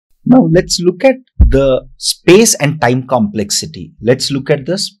Now let's look at the space and time complexity. Let's look at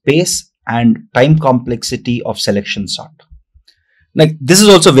the space and time complexity of selection sort. Like this is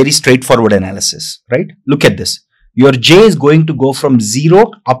also very straightforward analysis, right? Look at this. Your j is going to go from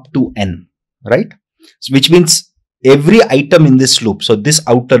 0 up to n, right? So which means every item in this loop, so this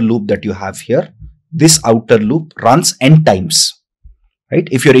outer loop that you have here, this outer loop runs n times, right?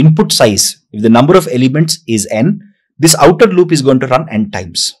 If your input size, if the number of elements is n, this outer loop is going to run n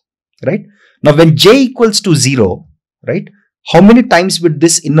times, right? Now when j equals to 0, right, how many times would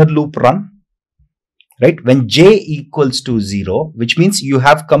this inner loop run? Right? When j equals to 0, which means you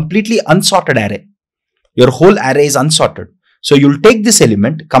have completely unsorted array. Your whole array is unsorted. So you'll take this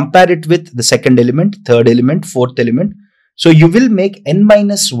element, compare it with the second element, third element, fourth element. So you will make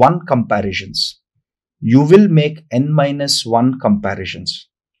n-1 comparisons. You will make n-1 comparisons.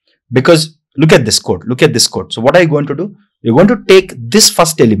 Because look at this code. Look at this code. So what are you going to do? You're going to take this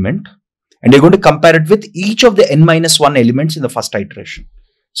first element and you're going to compare it with each of the n-1 elements in the first iteration.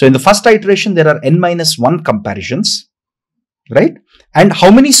 So in the first iteration, there are n-1 comparisons, right? And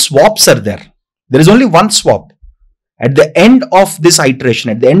how many swaps are there? There is only one swap. At the end of this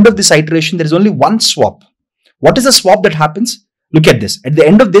iteration, there is only one swap. What is the swap that happens? Look at this. At the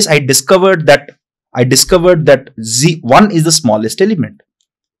end of this, I discovered that Z1 is the smallest element.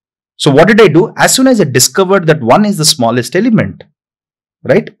 So what did I do? As soon as I discovered that 1 is the smallest element,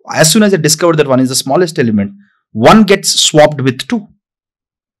 right? As soon as I discovered that 1 is the smallest element, 1 gets swapped with 2.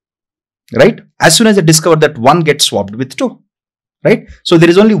 Right? As soon as I discover that 1 gets swapped with 2, right? So there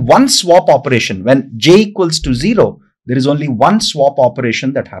is only one swap operation. When j equals to 0, there is only one swap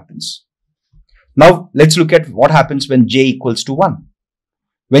operation that happens. Now let's look at what happens when j equals to 1.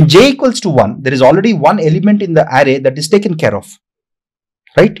 When j equals to 1, there is already one element in the array that is taken care of,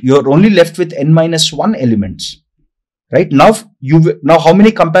 right? You're only left with n-1 elements, right? Now how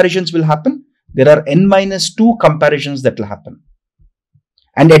many comparisons will happen? There are n-2 comparisons that will happen.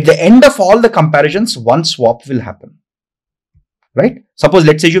 And at the end of all the comparisons, one swap will happen, right? Suppose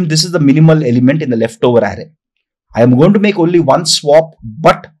let's assume this is the minimal element in the leftover array. I am going to make only one swap,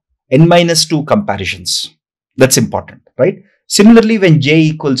 but n-2 comparisons. That's important, right? Similarly, when j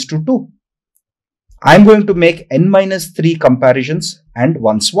equals to 2, I am going to make n-3 comparisons and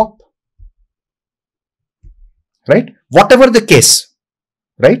one swap, right? Whatever the case,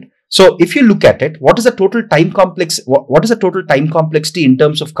 right? So if you look at it, what is the total time complex? What is the total time complexity in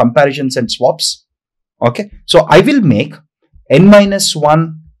terms of comparisons and swaps? Okay, so I will make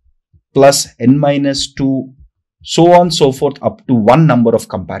n-1 plus n-2, so on so forth up to one number of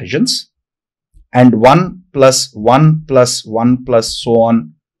comparisons, and 1 plus 1 plus 1 plus so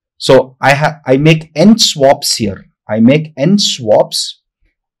on. So I make n swaps here. I make n swaps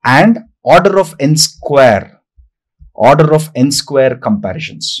and order of n square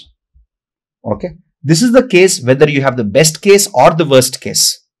comparisons. Okay, this is the case whether you have the best case or the worst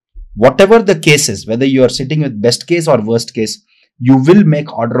case. Whatever the case is, whether you are sitting with best case or worst case, you will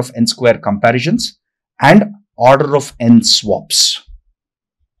make order of n square comparisons and order of n swaps.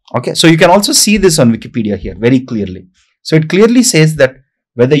 Okay, so you can also see this on Wikipedia here very clearly. So it clearly says that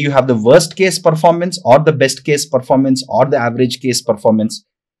whether you have the worst case performance or the best case performance or the average case performance,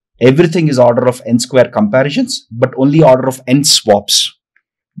 everything is order of n square comparisons, but only order of n swaps.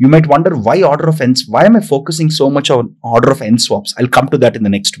 You might wonder why order of n, why am I focusing so much on order of n swaps? I'll come to that in the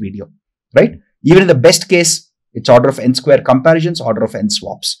next video, right? Even in the best case, it's order of n square comparisons, order of n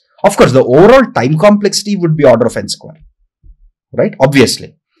swaps. Of course, the overall time complexity would be order of n square, right?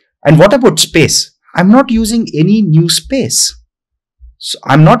 Obviously. And what about space? I'm not using any new space. So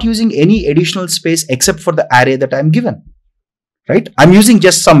I'm not using any additional space except for the array that I'm given, right? I'm using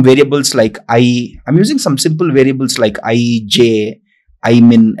just some variables like I'm using some simple variables like I, j, I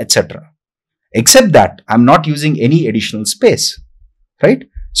min, etc. Except that I'm not using any additional space, right?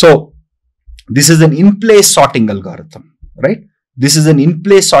 So this is an in-place sorting algorithm, right? This is an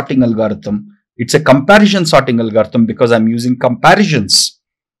in-place sorting algorithm. It's a comparison sorting algorithm because I'm using comparisons,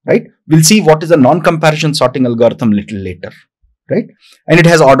 right? We'll see what is a non-comparison sorting algorithm little later, right? And it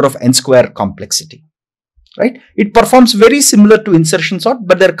has order of n square complexity, right? It performs very similar to insertion sort,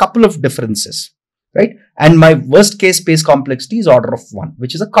 but there are a couple of differences, right? And my worst case space complexity is order of 1,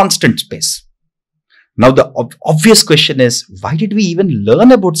 which is a constant space. Now the obvious question is, why did we even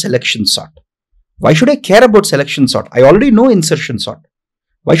learn about selection sort? Why should I care about selection sort? I already know insertion sort.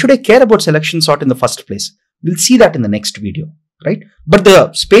 Why should I care about selection sort in the first place? We'll see that in the next video, right? But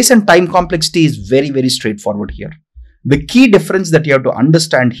the space and time complexity is very, very straightforward here. The key difference that you have to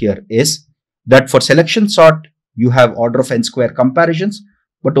understand here is that for selection sort, you have order of n square comparisons,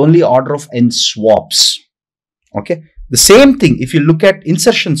 but only order of n swaps. Okay. The same thing, if you look at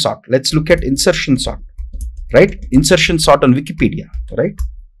insertion sort, let's look at insertion sort, right? Insertion sort on Wikipedia, right?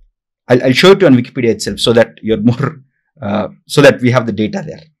 I'll show it to you on Wikipedia itself so that you're more, so that we have the data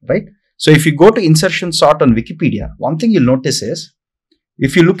there, right? So if you go to insertion sort on Wikipedia, one thing you'll notice is,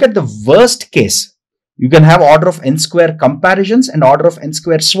 if you look at the worst case, you can have order of n square comparisons and order of n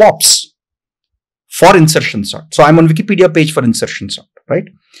square swaps for insertion sort. So I'm on Wikipedia page for insertion sort, right?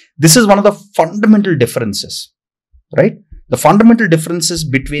 This is one of the fundamental differences, right? The fundamental differences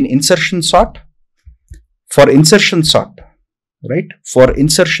between insertion sort, for insertion sort, right? For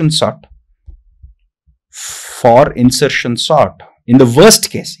insertion sort, in the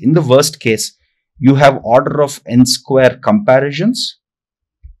worst case, you have order of n square comparisons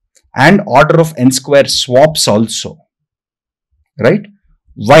and order of n square swaps also, right?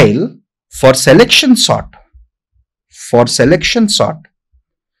 While for selection sort,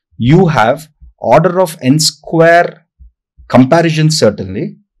 you have order of n square comparisons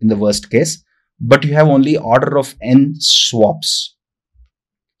certainly in the worst case, but you have only order of n swaps.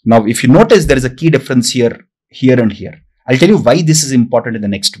 Now, if you notice, there is a key difference here and here. I'll tell you why this is important in the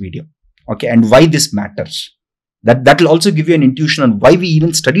next video, okay, and why this matters. That will also give you an intuition on why we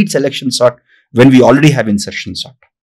even studied selection sort when we already have insertion sort.